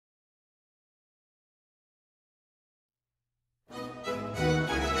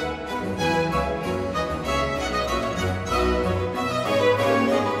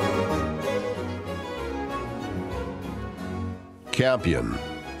Campion.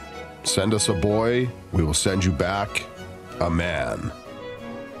 Send us a boy, we will send you back a man.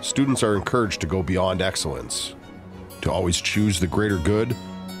 Students are encouraged to go beyond excellence, to always choose the greater good,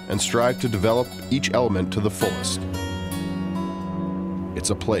 and strive to develop each element to the fullest. It's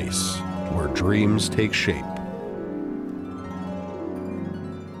a place where dreams take shape.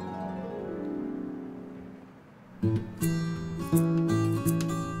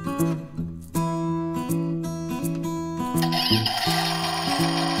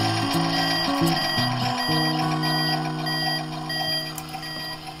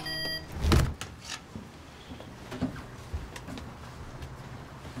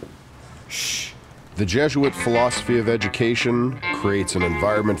 The Jesuit philosophy of education creates an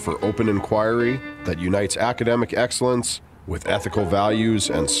environment for open inquiry that unites academic excellence with ethical values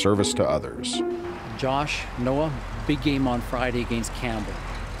and service to others. Josh, Noah, big game on Friday against Campbell.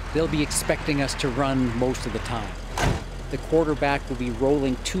 They'll be expecting us to run most of the time. The quarterback will be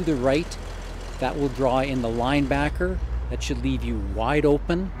rolling to the right. That will draw in the linebacker. That should leave you wide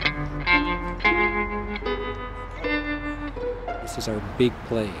open. This is our big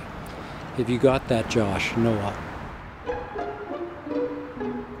play. Have you got that, Josh, Noah?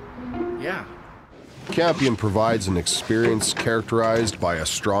 Yeah. Campion provides an experience characterized by a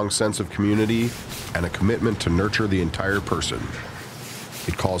strong sense of community and a commitment to nurture the entire person.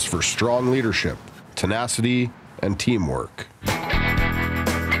 It calls for strong leadership, tenacity, and teamwork.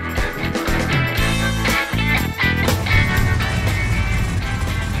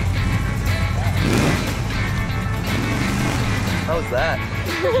 How's that?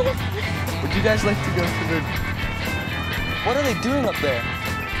 Would you guys like to go to the... What are they doing up there?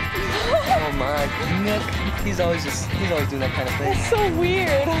 Oh my, Nick, he's always doing that kind of thing. That's so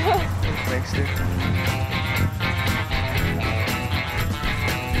weird. Thanks, dude.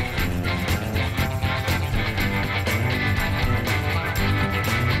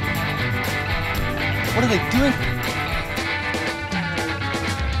 What are they doing?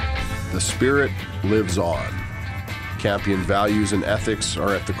 The spirit lives on. Campion values and ethics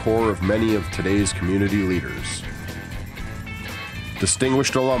are at the core of many of today's community leaders.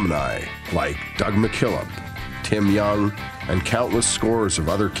 Distinguished alumni like Doug McKillop, Tim Young, and countless scores of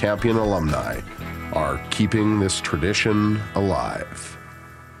other Campion alumni are keeping this tradition alive.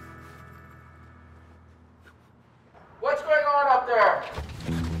 What's going on up there?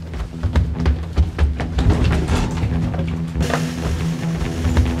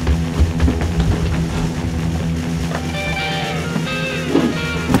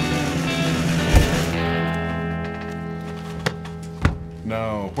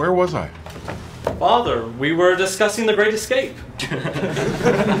 No, where was I? Father, we were discussing the Great Escape.